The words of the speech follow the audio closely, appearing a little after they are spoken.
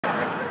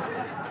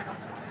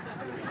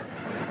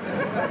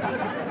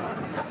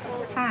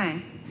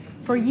Hi.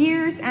 For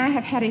years, I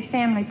have had a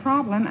family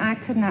problem I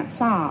could not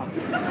solve.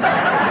 Dirt,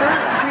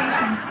 grease,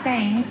 and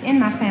stains in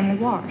my family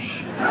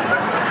wash.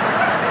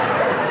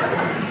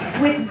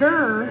 With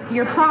Grrrr,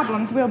 your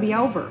problems will be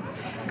over.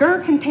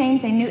 Grrrr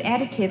contains a new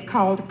additive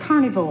called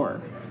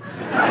carnivore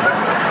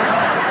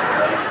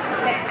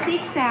that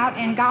seeks out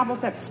and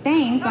gobbles up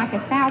stains like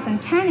 1,000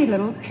 tiny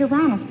little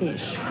piranha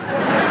fish.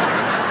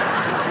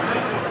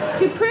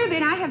 To prove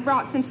it, I have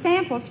brought some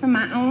samples from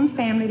my own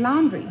family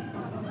laundry.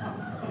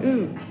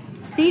 Ooh.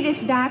 See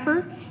this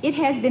diaper? It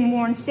has been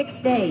worn 6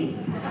 days.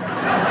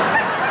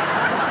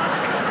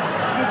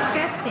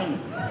 Disgusting.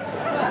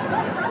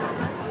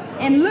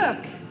 And look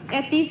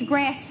at these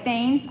grass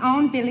stains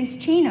on Billy's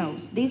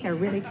chinos. These are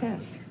really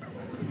tough.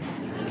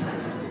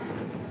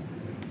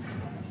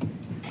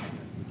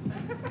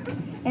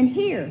 And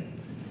here,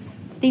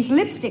 these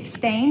lipstick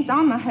stains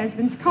on my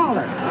husband's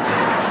collar.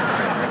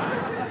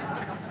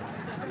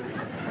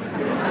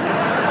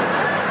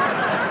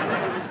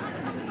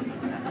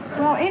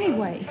 Well,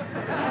 anyway,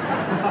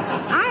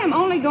 I am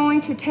only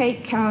going to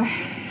take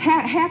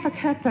half a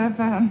cup of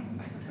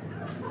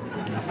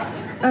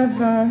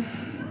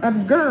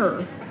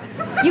Grrrr.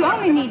 You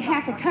only need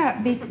half a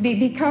cup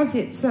because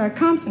it's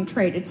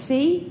concentrated.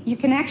 See? You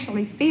can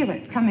actually feel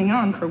it coming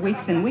on for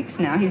weeks and weeks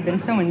now. He's been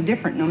so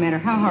indifferent no matter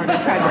how hard I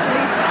tried to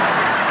please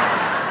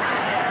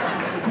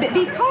him.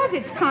 Because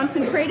it's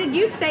concentrated,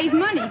 you save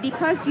money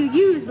because you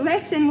use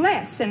less and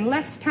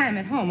less time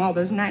at home. All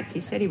those nights he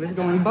said he was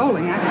going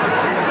bowling, I was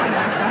putting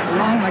myself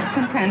along like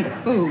some kind of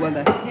fool. Well,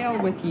 the hell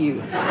with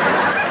you.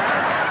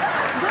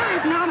 Grrrr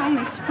is not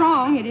only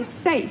strong, it is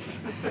safe.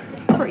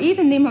 For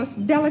even the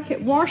most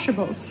delicate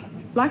washables,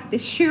 like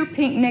this sheer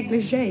pink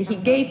negligee he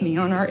gave me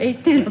on our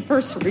 8th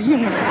anniversary. You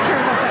never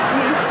cared about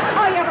me.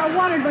 All you ever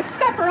wanted was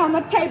supper on the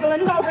table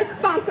and no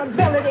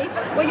responsibility.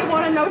 Well, you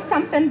want to know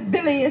something?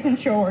 Billy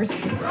isn't yours.